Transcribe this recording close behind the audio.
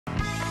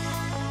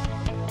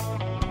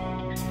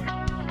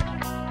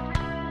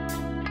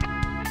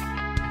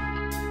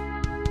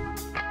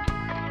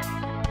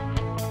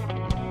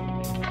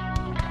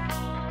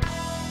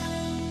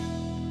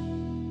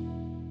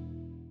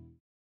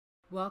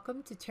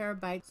Welcome to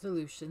TaraByte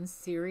Solutions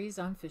series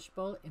on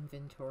Fishbowl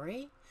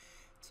inventory.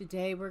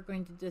 Today we're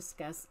going to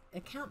discuss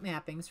account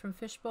mappings from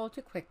Fishbowl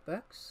to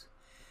QuickBooks.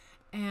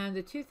 And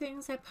the two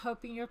things I'm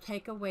hoping you'll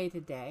take away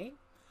today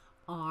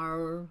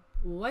are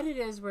what it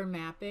is we're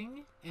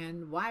mapping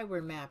and why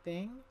we're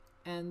mapping.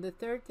 And the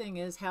third thing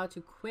is how to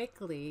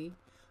quickly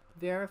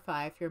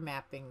verify if your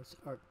mappings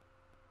are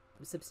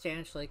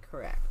substantially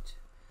correct.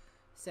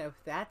 So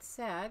with that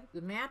said,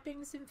 the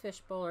mappings in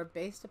Fishbowl are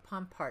based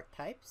upon part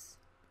types.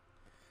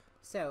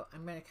 So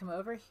I'm going to come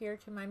over here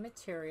to my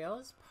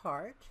materials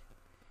part,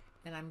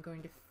 and I'm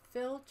going to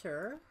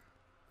filter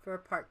for a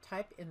part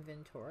type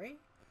inventory.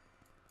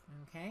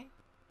 Okay,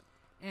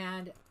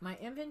 and my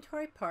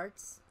inventory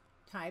parts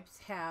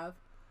types have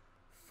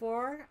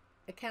 4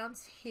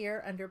 accounts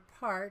here under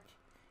part,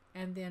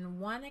 and then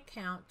 1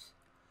 account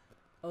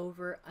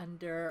over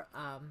under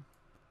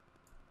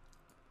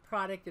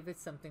product if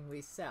it's something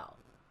we sell.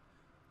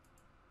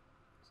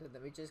 So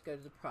let me just go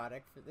to the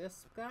product for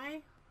this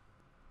guy.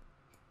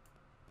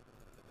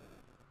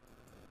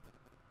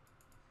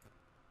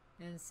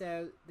 And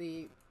so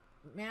the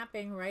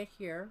mapping right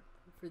here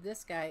for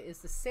this guy is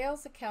the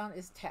sales account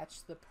is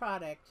attached to the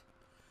product,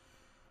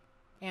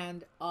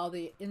 and all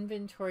the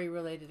inventory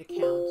related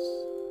accounts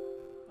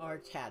are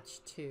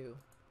attached to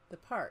the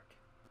part.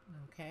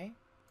 Okay,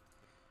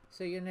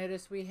 so you'll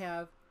notice we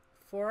have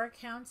 4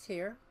 accounts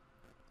here,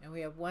 and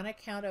we have 1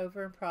 account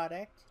over in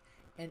product,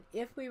 and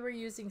if we were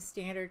using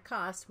standard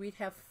cost, we'd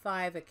have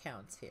 5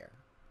 accounts here.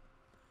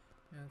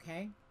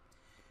 Okay,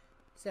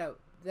 so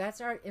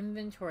that's our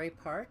inventory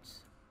part.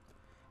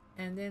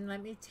 And then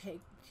let me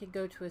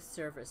go to a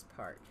service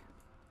part.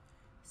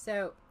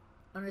 So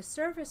on a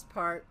service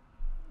part,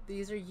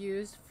 these are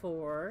used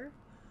for,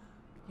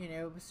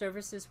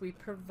 services we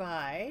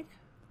provide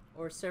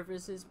or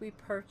services we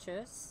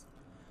purchase.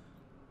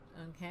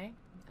 Okay,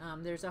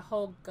 there's a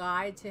whole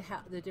guide to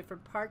how the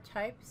different part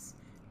types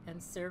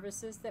and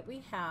services that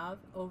we have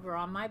over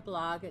on my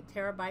blog at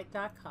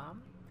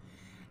TaraByte.com,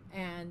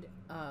 and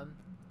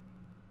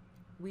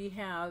we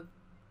have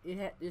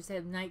there's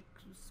a nice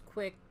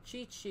quick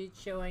cheat sheet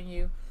showing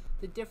you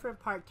the different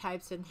part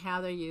types and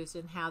how they're used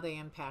and how they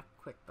impact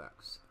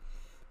QuickBooks.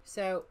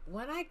 So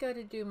when I go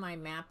to do my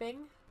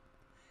mapping,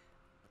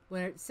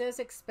 when it says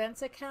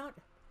expense account,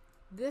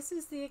 this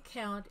is the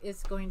account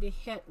it's going to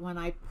hit when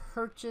I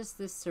purchase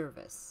this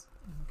service.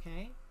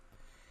 Okay,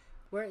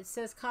 where it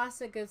says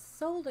cost of goods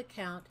sold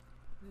account,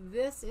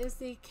 this is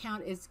the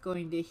account it's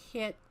going to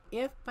hit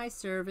if my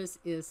service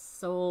is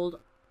sold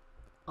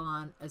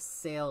on a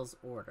sales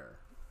order.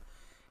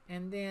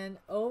 And then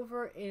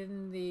over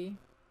in the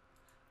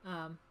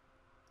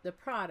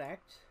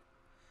product,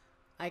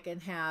 I can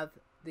have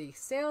the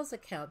sales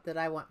account that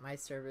I want my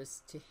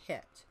service to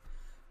hit.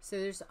 So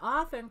there's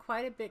often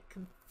quite a bit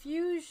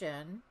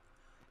confusion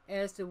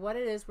as to what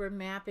it is we're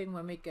mapping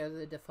when we go to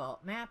the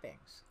default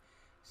mappings.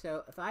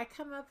 So if I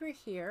come over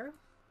here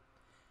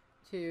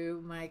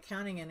to my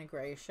accounting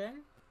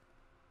integration,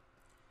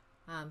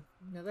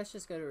 let's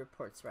just go to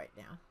reports right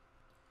now.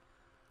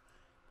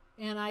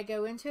 And I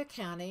go into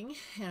accounting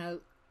and I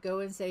go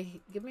and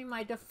say, give me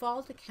my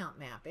default account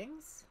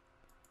mappings.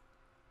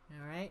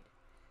 All right.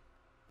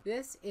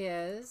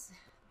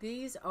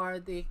 These are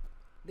the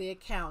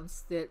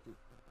accounts that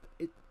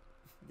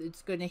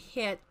it's going to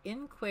hit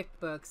in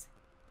QuickBooks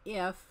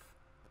if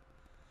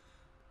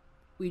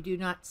we do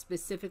not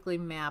specifically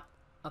map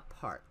a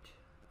part.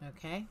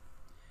 Okay.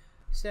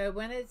 So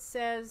when it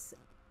says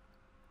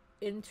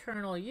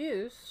internal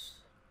use,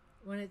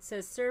 when it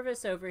says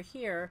service over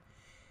here,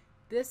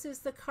 this is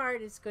the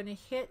card it's going to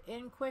hit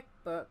in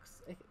QuickBooks,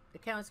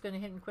 account's going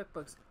to hit in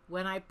QuickBooks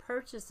when I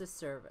purchase a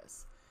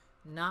service,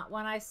 not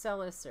when I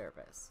sell a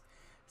service.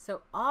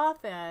 So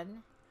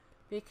often,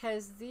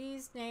 because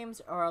these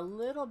names are a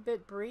little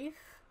bit brief,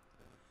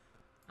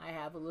 I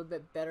have a little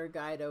bit better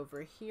guide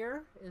over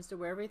here as to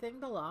where everything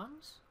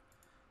belongs.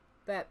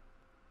 But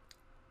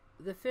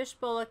the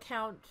Fishbowl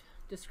account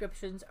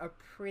descriptions are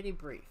pretty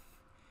brief,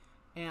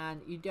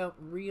 and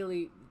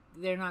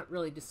they're not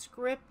really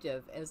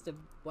descriptive as to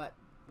what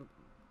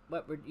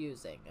we're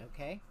using.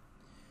 Okay,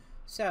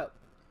 so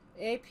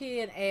AP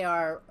and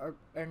AR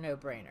are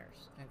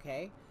no-brainers.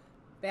 Okay,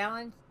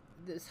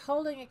 this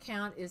holding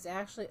account is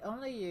actually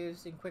only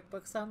used in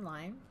QuickBooks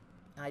Online.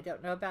 I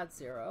don't know about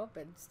Xero,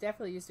 but it's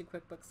definitely used in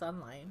QuickBooks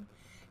Online,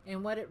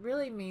 and what it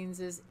really means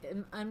is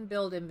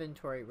unbilled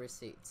inventory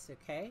receipts.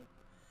 Okay,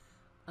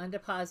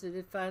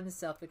 undeposited funds,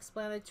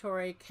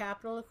 self-explanatory,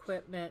 capital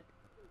equipment,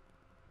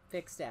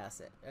 fixed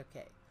asset.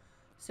 Okay,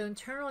 so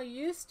internal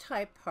use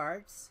type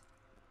parts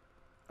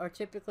are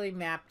typically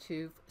mapped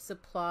to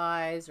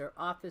supplies or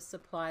office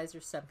supplies or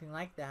something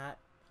like that.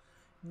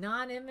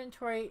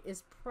 Non-inventory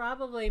is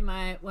probably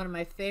one of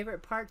my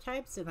favorite part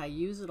types, and I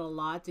use it a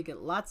lot to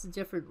get lots of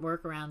different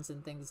workarounds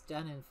and things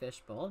done in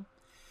Fishbowl.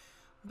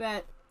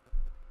 But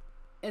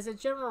as a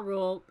general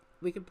rule,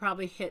 we could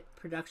probably hit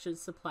production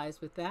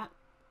supplies with that.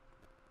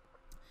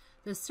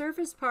 The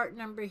service part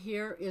number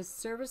here is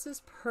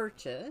services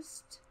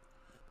purchased,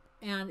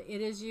 and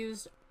it is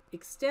used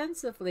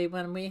extensively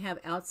when we have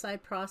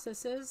outside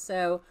processes.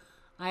 So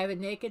I have a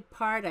naked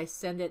part, I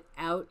send it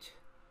out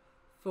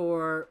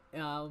for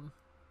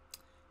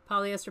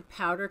polyester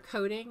powder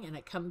coating, and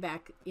it come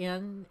back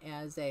in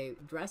as a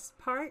dressed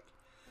part.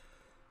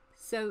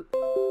 So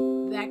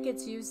that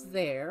gets used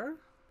there.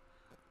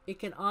 It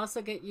can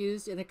also get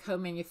used in a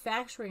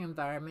co-manufacturing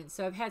environment.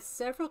 So I've had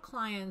several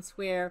clients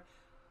where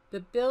the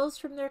bills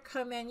from their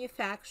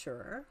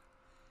co-manufacturer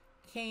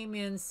came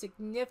in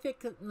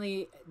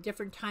significantly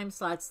different time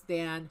slots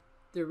than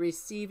they're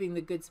receiving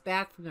the goods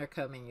back from their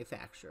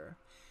co-manufacturer.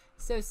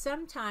 So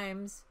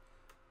sometimes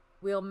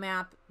we'll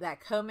map that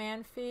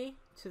co-man fee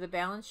to the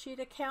balance sheet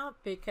account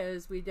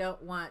because we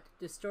don't want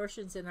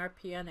distortions in our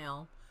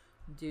P&L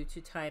due to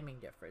timing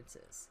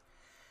differences.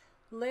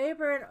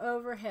 Labor and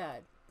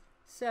overhead.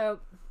 So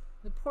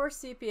the poor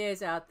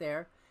CPAs out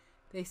there,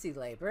 they see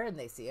labor and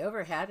they see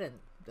overhead, and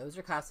those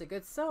are cost of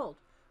goods sold.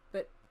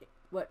 But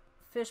what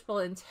Fishbowl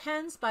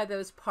intends by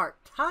those part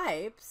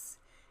types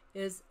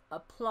is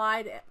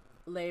applied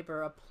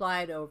labor,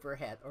 applied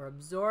overhead, or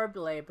absorbed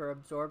labor,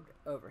 absorbed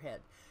overhead.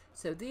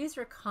 So these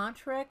are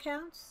contra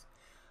accounts.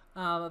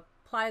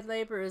 Applied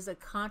labor is a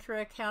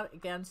contra account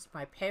against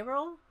my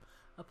payroll.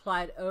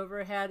 Applied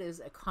overhead is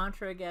a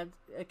contra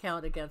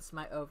account against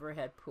my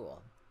overhead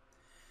pool.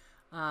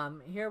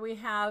 Here we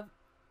have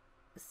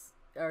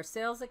our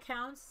sales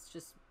accounts,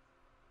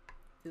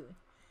 and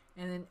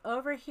then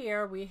over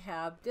here we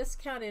have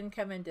discount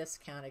income and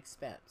discount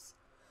expense.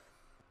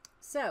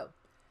 So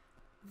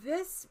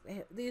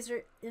these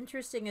are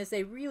interesting as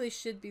they really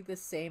should be the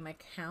same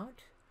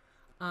account.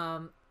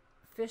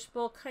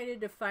 Fishbowl kind of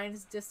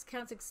defines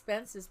discount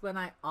expense as when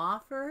I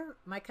offer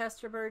my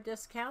customer a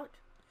discount.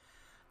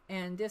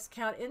 And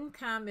discount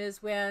income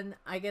is when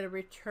I get a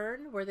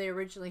return where they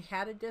originally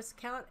had a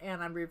discount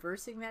and I'm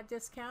reversing that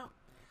discount.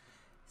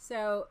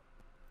 So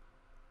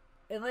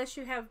unless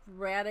you have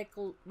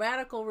radical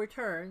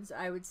returns,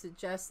 I would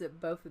suggest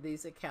that both of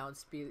these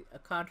accounts be a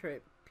contra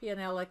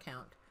P&L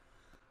account.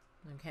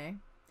 Okay.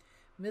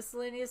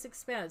 Miscellaneous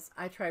expense.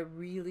 I try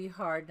really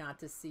hard not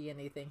to see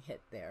anything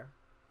hit there.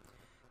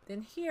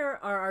 Then here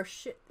are our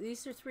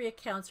these are three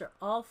accounts are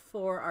all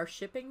for our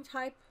shipping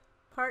type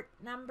part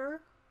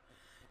number.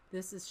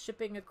 This is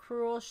shipping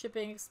accrual,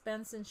 shipping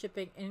expense, and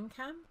shipping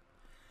income.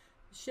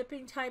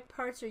 Shipping type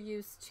parts are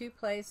used two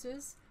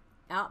places: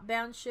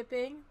 outbound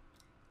shipping,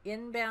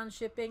 inbound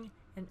shipping,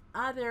 and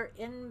other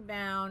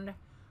inbound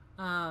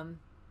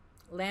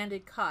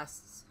landed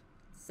costs,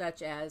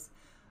 such as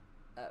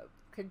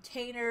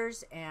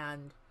containers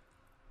and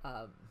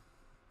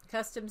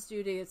customs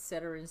duty,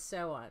 etc., and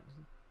so on.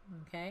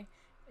 Okay,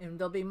 and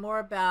there'll be more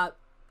about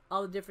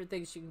all the different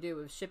things you can do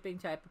with shipping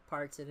type of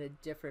parts in a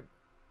different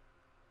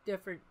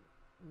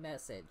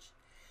message.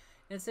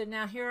 And so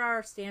now here are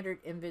our standard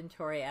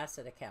inventory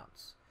asset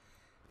accounts.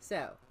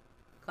 So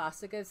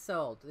cost of goods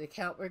sold, the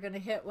account we're going to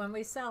hit when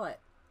we sell it.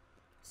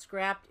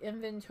 Scrapped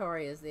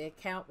inventory is the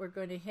account we're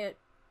going to hit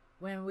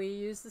when we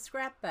use the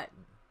scrap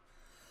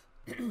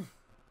button.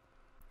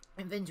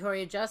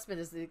 Inventory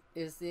adjustment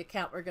is the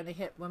account we're going to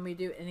hit when we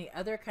do any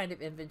other kind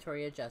of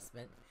inventory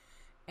adjustment.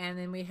 And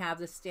then we have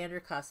the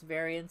standard cost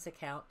variance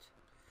account.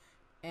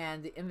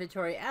 And the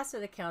inventory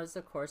asset account is,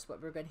 of course,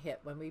 what we're going to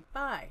hit when we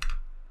buy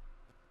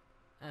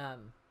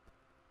an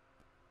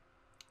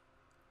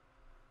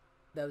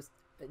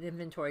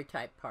inventory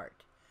type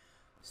part.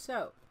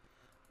 So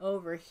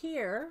over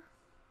here,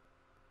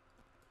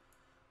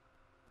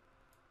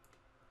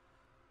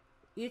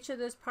 each of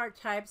those part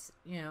types,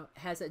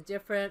 has a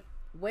different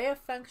way of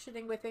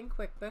functioning within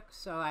QuickBooks.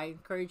 So I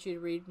encourage you to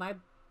read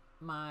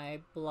my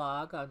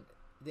blog on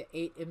the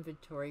 8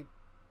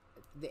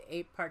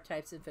 part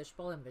types in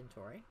Fishbowl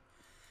inventory.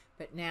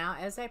 But now,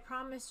 as I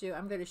promised you,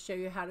 I'm going to show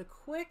you how to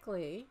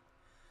quickly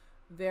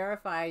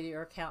verify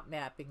your account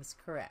mapping's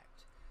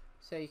correct.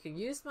 So you can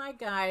use my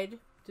guide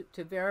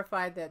to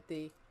verify that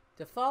the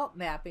default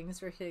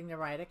mappings are hitting the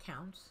right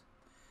accounts,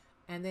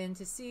 and then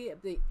to see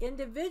if the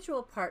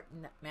individual part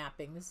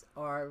mappings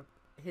are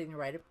hitting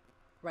the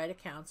right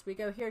accounts, we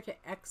go here to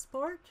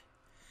export,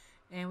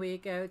 and we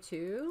go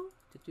to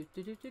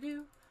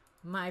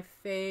my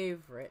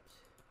favorite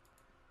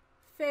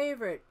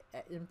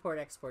import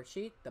export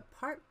sheet, the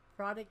part,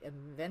 product, and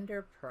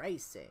vendor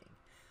pricing,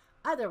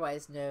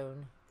 otherwise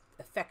known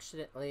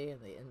affectionately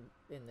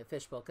in the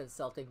Fishbowl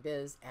consulting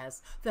biz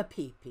as the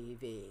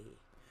PPV.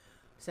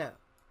 So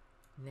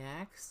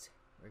next,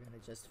 we're going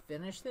to just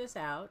finish this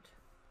out.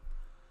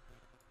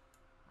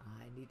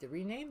 I need to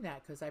rename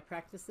that because I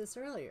practiced this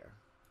earlier.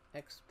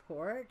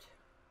 Export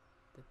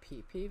the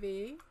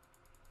PPV.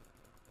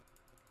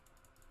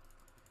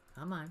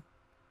 Come on.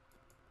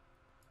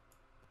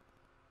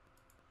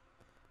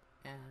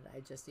 And I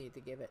just need to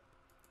give it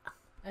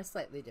a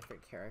slightly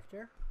different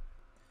character.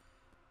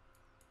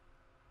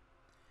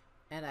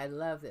 And I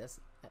love this.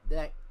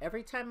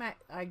 Every time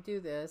I do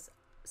this,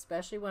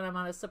 especially when I'm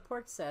on a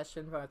support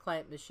session for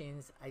client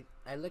machines,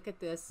 I look at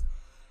this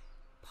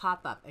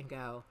pop up and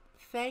go,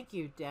 thank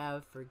you,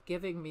 Dev, for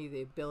giving me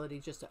the ability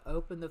just to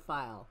open the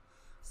file.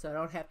 so I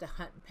don't have to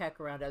hunt and peck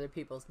around other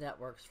people's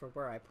networks for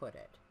where I put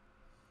it.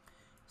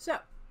 So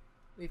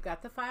we've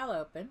got the file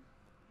open,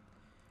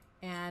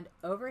 and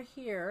over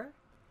here,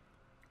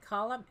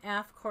 column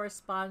F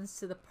corresponds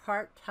to the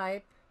part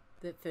type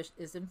that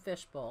is in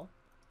Fishbowl.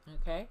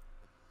 Okay,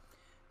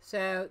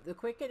 so the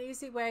quick and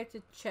easy way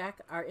to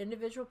check our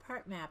individual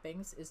part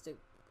mappings is to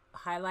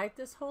highlight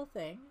this whole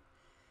thing,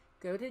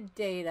 go to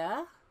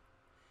Data,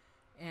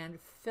 and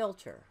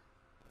Filter.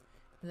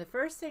 And the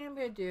first thing I'm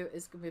going to do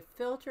is going to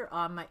filter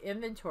on my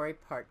inventory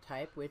part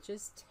type, which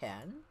is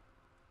 10.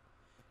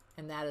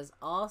 And that is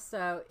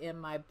also in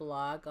my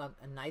blog on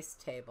a nice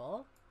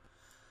table.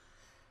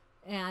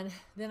 And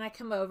then I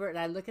come over and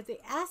I look at the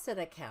asset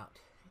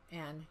account.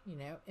 And, you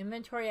know,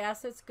 inventory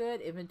assets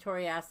good,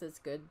 inventory assets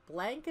good.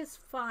 Blank is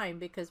fine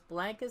because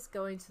blank is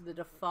going to the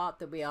default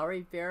that we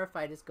already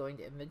verified is going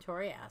to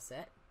inventory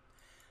asset.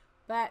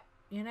 But,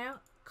 you know,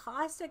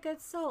 cost of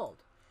goods sold.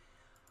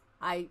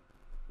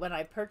 When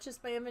I purchase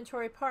my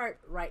inventory part,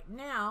 right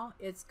now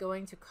it's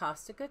going to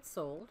cost of goods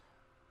sold.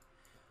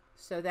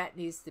 So that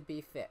needs to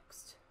be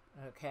fixed,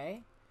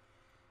 okay?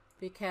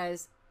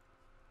 Because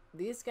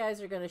these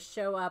guys are going to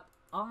show up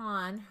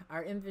on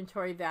our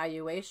inventory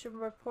valuation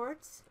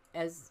reports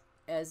as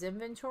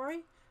inventory,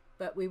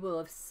 but we will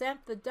have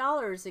sent the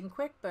dollars in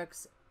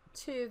QuickBooks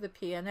to the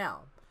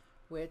P&L,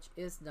 which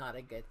is not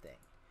a good thing.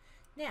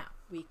 Now,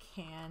 we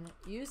can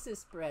use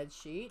this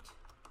spreadsheet,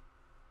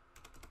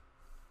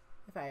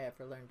 if I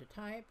ever learn to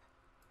type.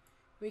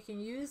 We can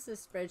use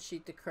this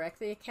spreadsheet to correct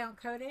the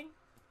account coding,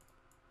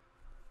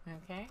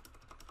 okay,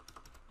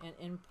 and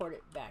import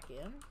it back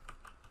in.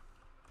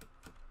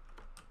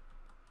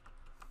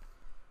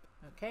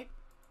 Okay,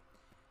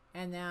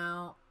 and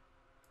now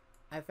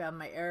I found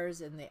my errors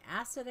in the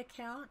asset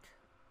account,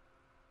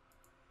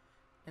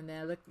 and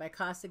then I looked at my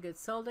cost of goods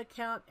sold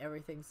account.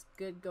 Everything's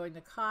good going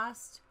to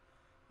cost,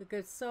 the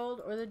goods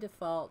sold or the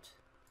default,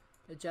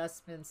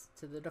 adjustments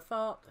to the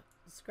default,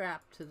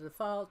 scrap to the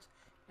default,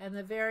 and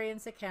the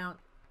variance account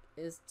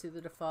is to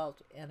the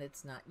default, and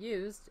it's not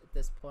used at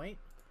this point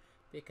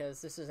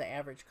because this is an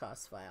average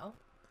cost file.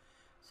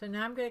 So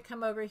now I'm going to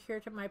come over here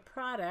to my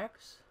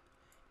products,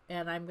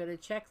 and I'm going to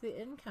check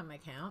the income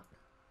account,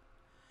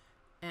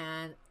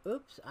 and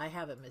oops, I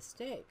have a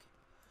mistake.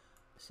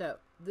 So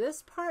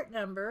this part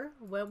number,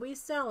 when we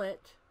sell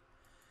it,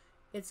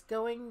 it's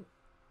going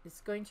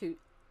to,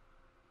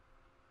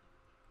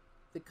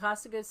 the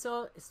cost of goods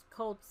sold is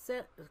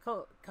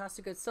cost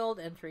of goods sold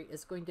entry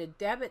is going to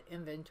debit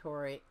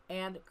inventory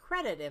and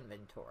credit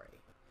inventory,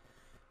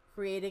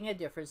 creating a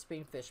difference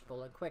between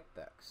Fishbowl and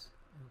QuickBooks.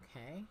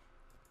 Okay.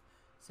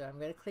 So I'm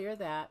going to clear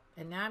that,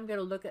 and now I'm going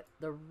to look at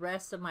the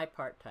rest of my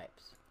part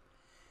types.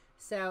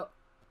 So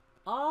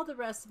all the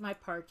rest of my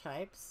part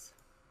types,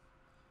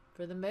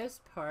 for the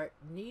most part,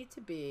 need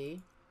to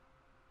be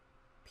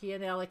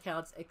P&L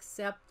accounts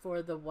except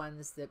for the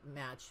ones that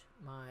match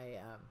my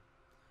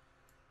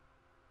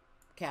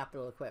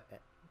capital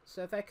equipment.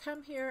 So if I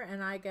come here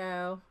and I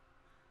go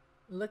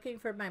looking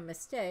for my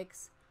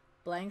mistakes,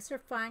 blanks are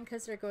fine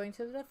because they're going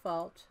to the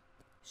default.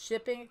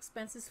 Shipping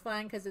expense is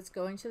fine because it's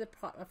going to the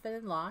profit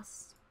and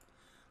loss.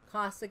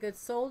 Cost of goods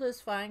sold is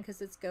fine because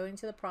it's going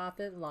to the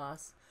profit and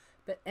loss.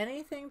 But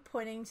anything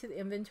pointing to the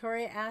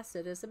inventory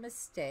asset is a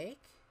mistake.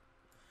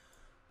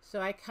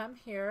 So I come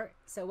here.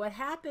 So what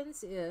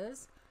happens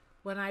is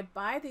when I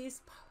buy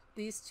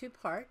these two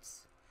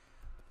parts,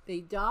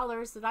 the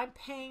dollars that I'm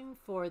paying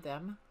for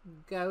them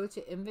go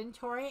to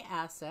inventory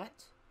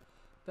asset.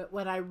 But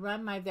when I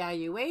run my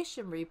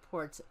valuation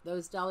reports,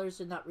 those dollars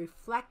are not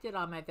reflected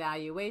on my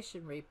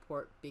valuation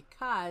report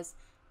because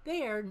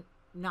they are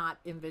not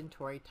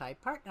inventory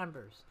type part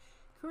numbers,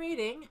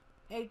 creating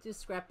a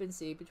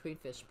discrepancy between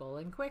Fishbowl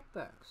and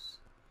QuickBooks.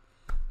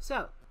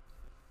 So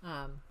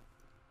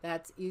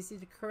that's easy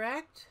to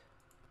correct.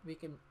 We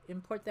can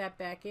import that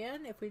back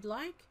in if we'd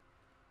like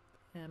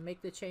and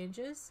make the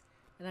changes.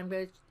 And I'm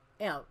going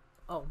to,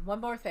 oh, one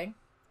more thing.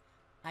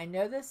 I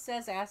know this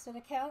says asset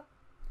account.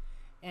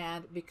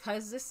 And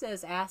because this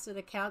says asset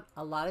account,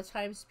 a lot of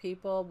times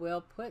people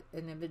will put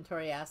an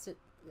inventory asset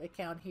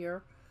account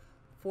here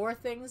for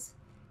things.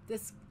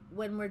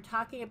 When we're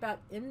talking about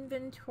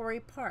inventory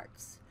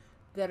parts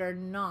that are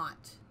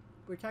not,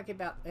 we're talking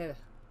about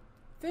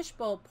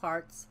Fishbowl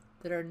parts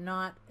that are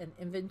not an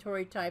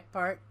inventory type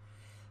part,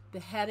 the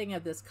heading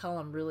of this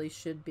column really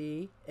should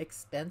be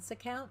expense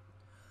account,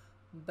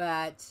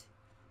 but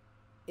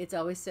it's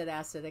always said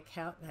asset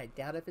account, and I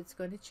doubt if it's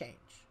going to change.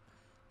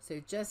 So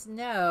just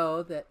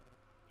know that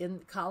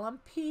in column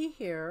P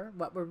here,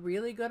 what we're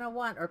really going to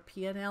want are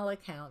P&L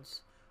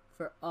accounts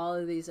for all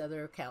of these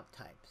other account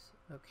types.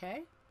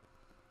 Okay?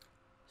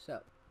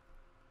 So,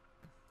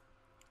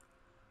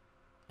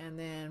 and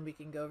then we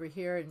can go over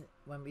here, and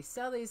when we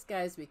sell these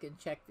guys, we can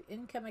check the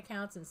income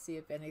accounts and see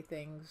if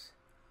anything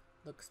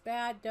looks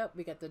bad. Nope,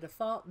 we got the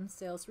default in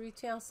sales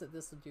retail, so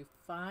this will do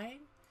fine.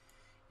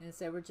 And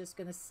so we're just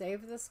going to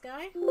save this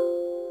guy.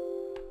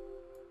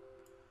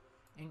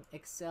 And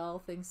Excel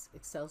thinks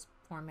Excel's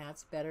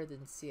format's better than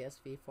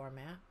CSV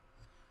format.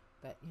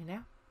 But, you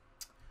know,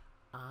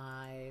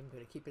 I'm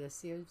going to keep it as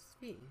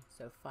CSV.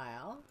 So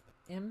File,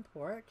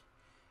 Import,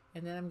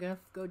 and then I'm going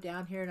to go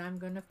down here and I'm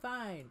going to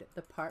find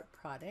the part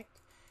product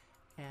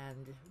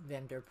and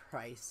vendor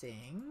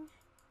pricing,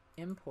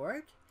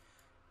 import,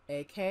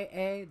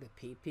 aka the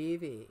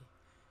PPV.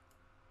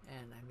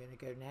 And I'm going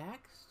to go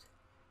next.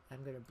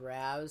 I'm going to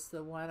browse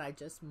the one I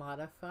just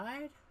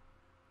modified,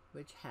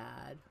 which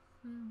had,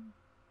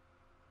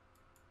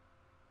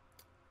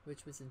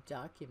 which was in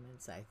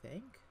documents, I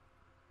think.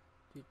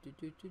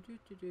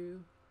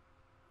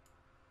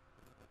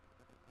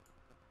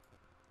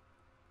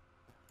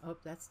 Oh,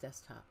 that's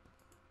desktop.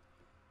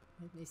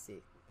 Let me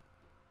see.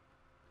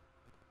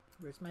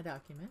 Where's my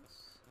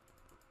documents?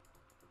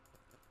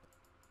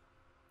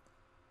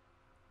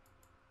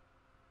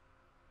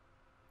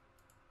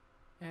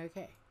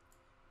 Okay,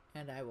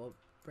 and I will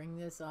bring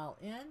this all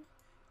in,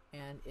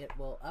 and it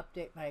will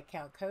update my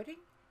account coding,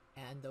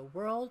 and the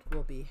world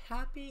will be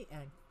happy,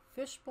 and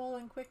Fishbowl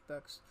and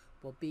QuickBooks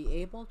will be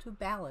able to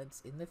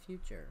balance in the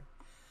future.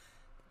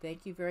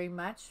 Thank you very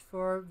much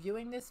for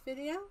viewing this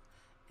video,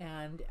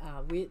 and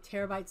we at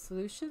TaraByte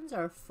Solutions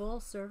are a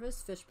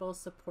full-service Fishbowl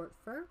support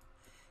firm,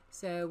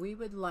 so we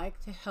would like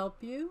to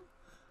help you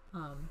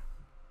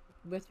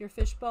with your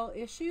Fishbowl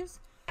issues.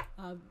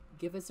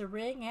 Give us a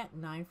ring at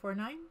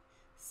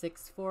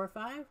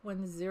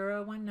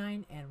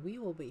 949-645-1019, and we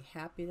will be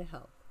happy to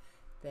help.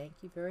 Thank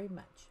you very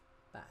much.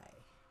 Bye.